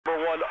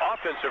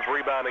offensive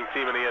rebounding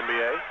team in the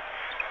NBA.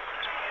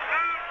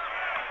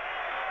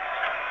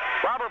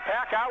 Robert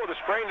Pack out with a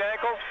sprained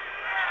ankle.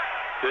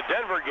 The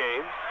Denver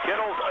game.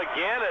 Kittles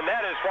again, and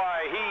that is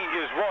why he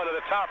is one of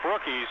the top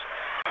rookies.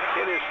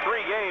 In his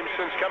 3 games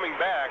since coming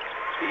back,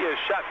 he has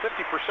shot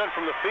 50%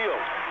 from the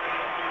field.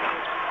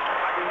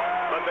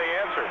 But they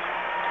answered.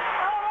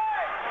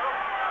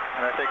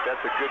 And I think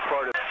that's a good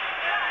part of it.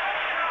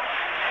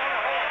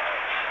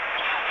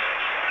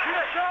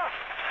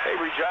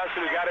 Avery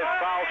Johnson, who got in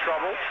foul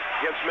trouble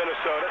against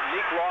Minnesota.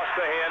 Neek lost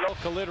the handle.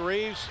 Khalid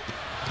Reeves.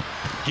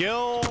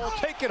 Gill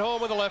take it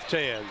home with the left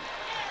hand.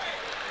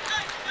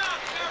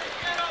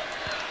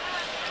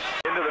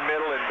 Into the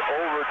middle and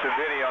over to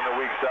Vinny on the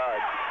weak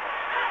side.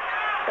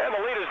 And the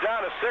lead is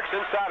down to 6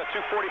 inside of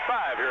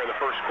 2:45 here in the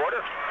first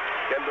quarter.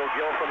 Kendall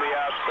Gill from the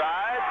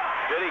outside.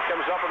 Vinny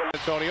comes up with a...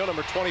 Antonio,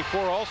 number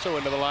 24, also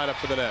into the lineup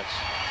for the Nets.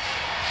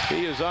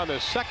 He is on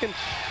his second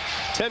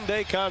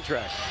 10-day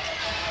contract.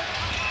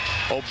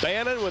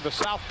 O'Bannon with a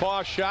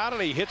southpaw shot,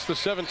 and he hits the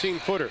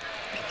 17-footer.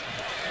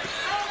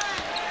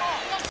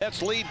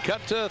 Nets lead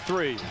cut to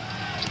 3.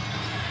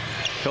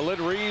 Khalid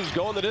Reeves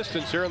going the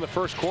distance here in the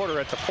first quarter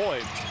at the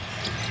point.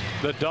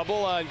 The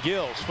double on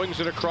Gill.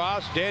 Swings it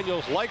across.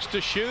 Daniels likes to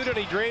shoot, and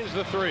he drains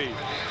the 3.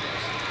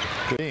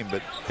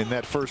 But in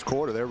that first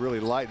quarter, they're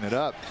really lighting it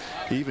up,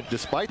 even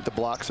despite the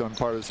blocks on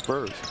part of the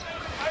Spurs.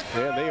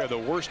 And they are the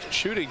worst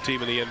shooting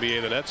team in the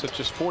NBA. The Nets at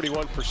just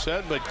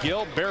 41%, but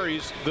Gill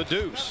buries the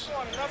deuce.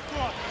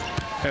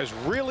 Has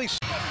really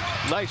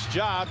nice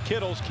job.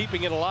 Kittles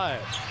keeping it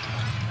alive.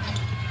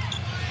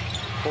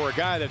 For a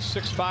guy that's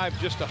 6'5",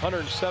 just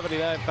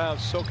 179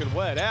 pounds soaking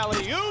wet.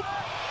 Alley-oop.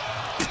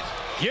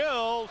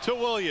 Gill to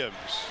Williams.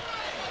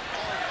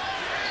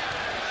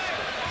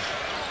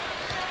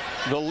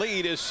 The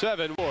lead is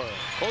 7.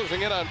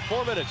 Closing in on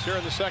 4 minutes here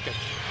in the second.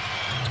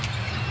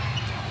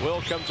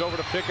 Will comes over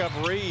to pick up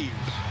Reeves.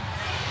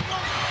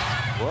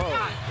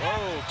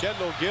 Whoa.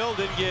 Kendall Gill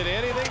didn't get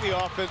anything. The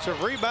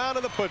offensive rebound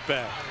and the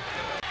putback.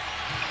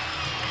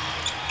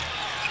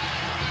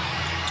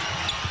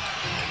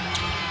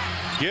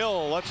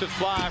 Gill lets it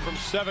fly from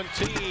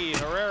 17.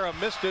 Herrera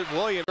missed it.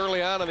 Williams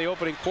early on in the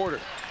opening quarter.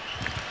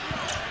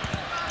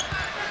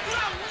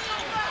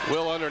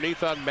 Will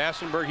underneath on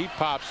Massenberg. He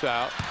pops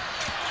out.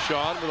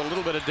 Sean with a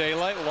little bit of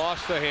daylight.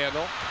 Lost the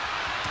handle.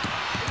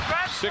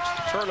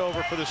 6th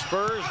turnover for the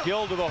Spurs.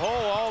 Gill to the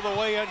hole all the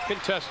way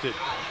uncontested.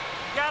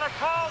 Gotta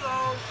call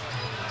those.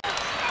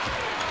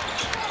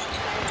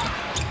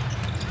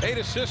 8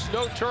 assists,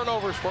 no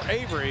turnovers for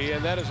Avery,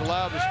 and that has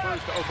allowed the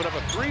Spurs to open up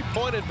a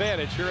 3-point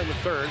advantage here in the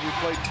third. We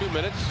played 2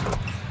 minutes.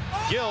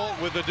 Gill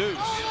with the deuce.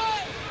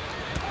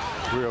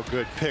 Real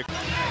good pick.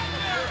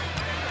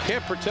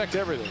 Can't protect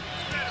everything.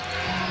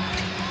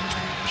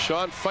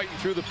 Sean fighting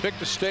through the pick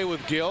to stay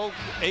with Gill.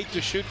 8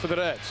 to shoot for the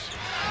Nets.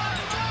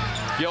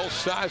 Gill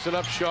sizing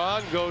up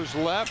Sean, goes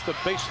left, the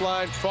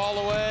baseline fall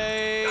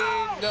away.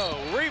 No,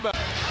 rebound.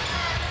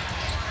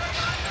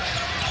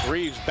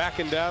 Reeves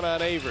backing down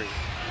on Avery.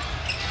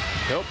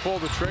 He'll pull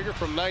the trigger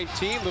from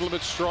 19, a little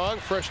bit strong,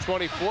 fresh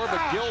 24,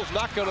 but Gill's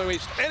not going to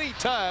waste any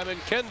time, and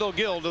Kendall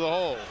Gill to the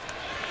hole.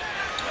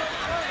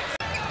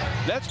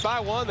 Nets by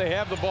 1, they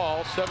have the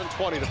ball,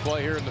 7:20 to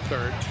play here in the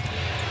third.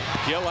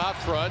 Gill out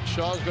front,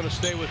 Sean's going to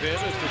stay with him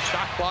as the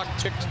shot clock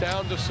ticks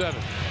down to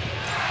 7.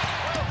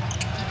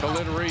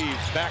 Khalid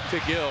Reeves back to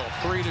Gill,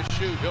 3 to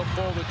shoot. He'll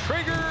pull the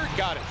trigger,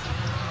 got it.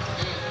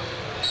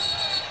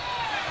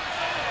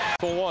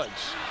 For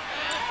once.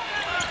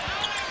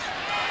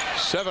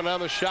 7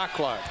 on the shot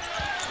clock.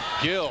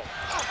 Gill,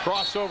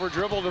 crossover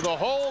dribble to the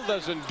hole,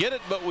 doesn't get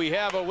it, but we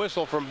have a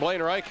whistle from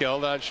Blaine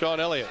Reicheld on Sean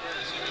Elliott.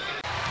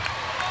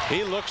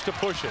 He looks to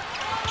push it.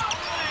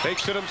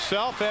 Takes it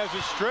himself, has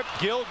a strip.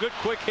 Gill, good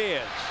quick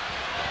hands.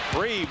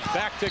 Reeves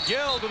back to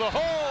Gill to the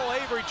hole.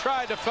 Avery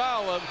tried to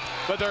foul him,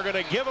 but they're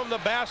going to give him the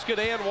basket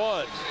and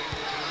 1.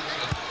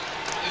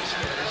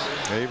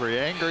 Avery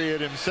angry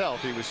at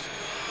himself. He was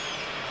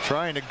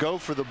trying to go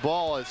for the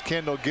ball as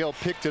Kendall Gill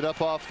picked it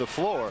up off the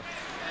floor.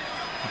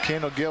 And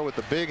Kendall Gill with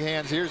the big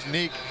hands. Here's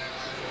Neek.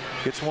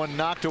 Gets one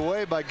knocked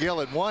away by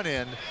Gill at one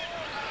end.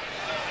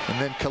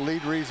 And then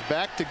Khalid Reeves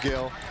back to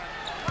Gill.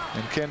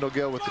 And Kendall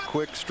Gill with the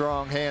quick,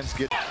 strong hands.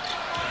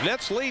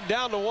 Nets lead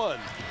down to 1.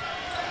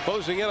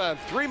 Closing in on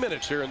 3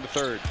 minutes here in the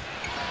third.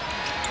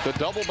 The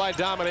double by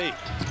Dominique.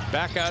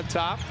 Back on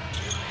top.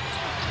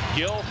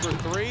 Gill for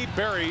 3,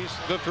 buries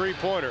the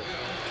 3-pointer.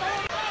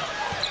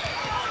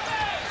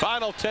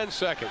 Final 10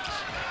 seconds.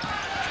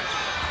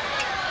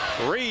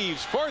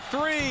 Reeves for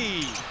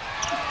 3.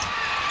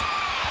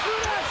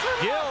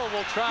 Gill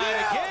will try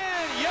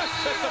again. Yes,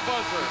 at the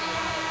buzzer.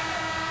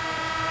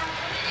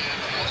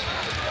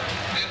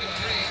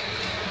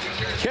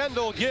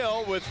 Kendall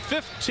Gill with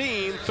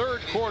 15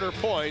 third-quarter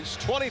points,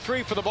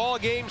 23 for the ball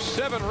game,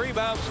 7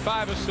 rebounds,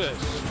 5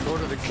 assists.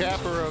 Sort of the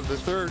capper of the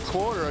third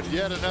quarter, and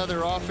yet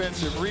another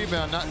offensive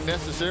rebound, not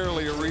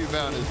necessarily a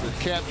rebound, as it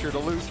captured a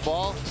loose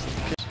ball.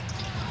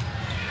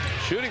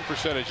 Shooting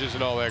percentage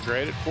isn't all that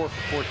great at 4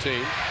 for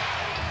 14.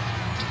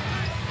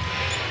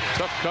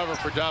 Tough cover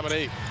for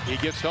Dominique. He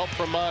gets help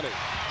from Monty.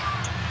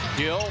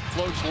 Gill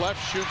floats left,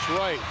 shoots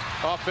right.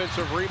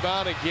 Offensive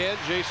rebound again,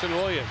 Jason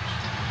Williams.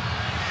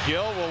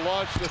 Gill will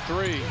launch the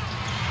three.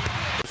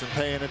 Isn't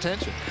paying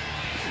attention.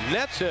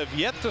 Nets have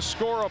yet to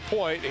score a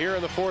point here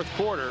in the fourth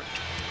quarter.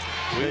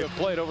 We have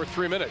played over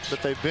 3 minutes.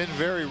 But they've been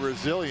very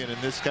resilient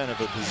in this kind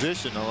of a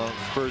position. Although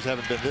the Spurs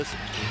haven't been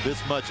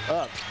this much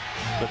up.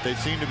 But they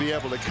seem to be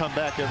able to come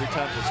back every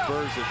time the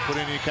Spurs have put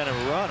any kind of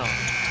a run on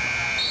them.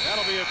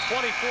 That'll be a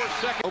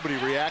 24-second. Nobody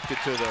reacted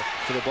to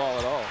the ball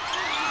at all.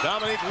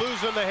 Dominique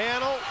losing the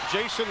handle.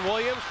 Jason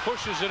Williams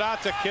pushes it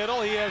out to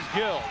Kittle. He has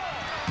Gill.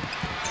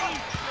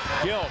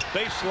 Gill,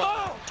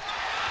 baseline.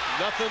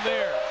 Nothing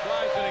there.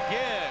 Tries it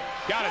again.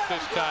 Got it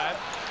this time.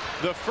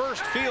 The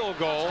first field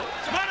goal.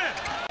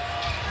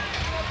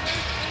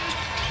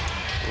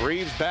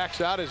 Reeves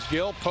backs out as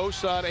Gill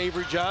posts on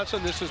Avery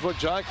Johnson. This is what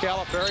John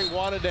Calipari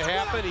wanted to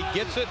happen. He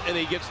gets it, and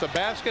he gets the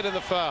basket and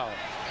the foul.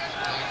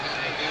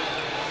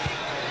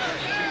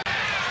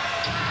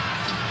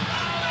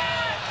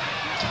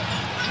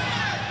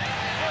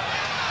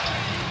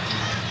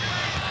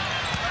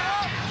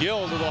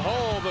 Gill to the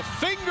hole, the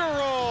finger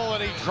roll,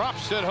 and he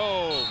drops it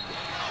home.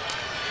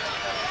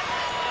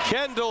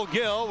 Kendall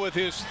Gill with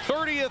his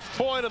 30th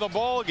point of the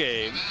ball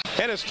game,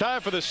 and it's time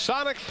for the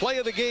Sonic play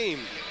of the game.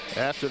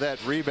 After that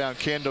rebound,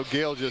 Kendall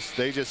Gill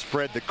they just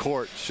spread the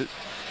court.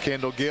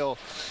 Kendall Gill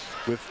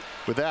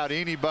without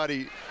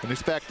anybody, and in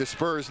fact the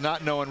Spurs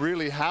not knowing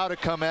really how to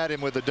come at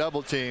him with a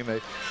double team.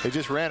 They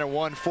just ran a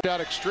 1-4. Got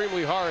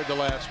extremely hard the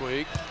last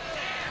week.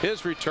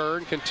 His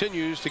return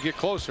continues to get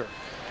closer.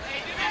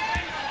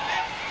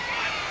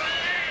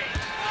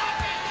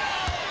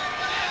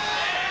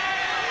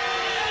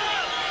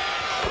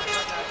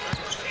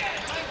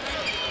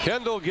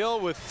 Kendall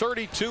Gill with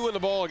 32 in the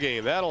ball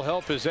game. That'll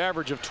help his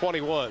average of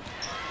 21.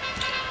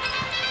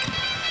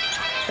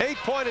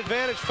 8-point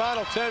advantage,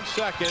 final 10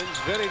 seconds.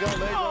 Vinny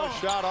Delnegro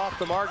shot off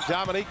the mark.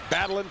 Dominique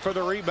battling for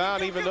the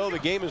rebound even though the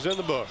game is in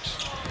the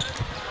books.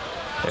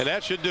 And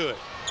that should do it.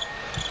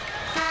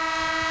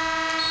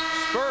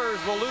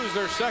 Spurs will lose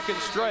their second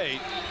straight.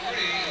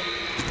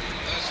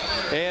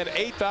 And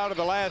 8th out of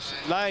the last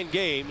 9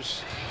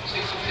 games.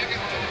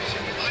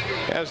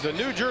 As the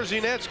New Jersey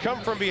Nets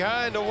come from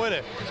behind to win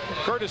it,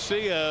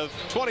 courtesy of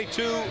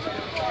 22,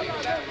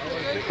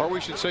 or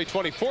we should say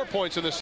 24 points in the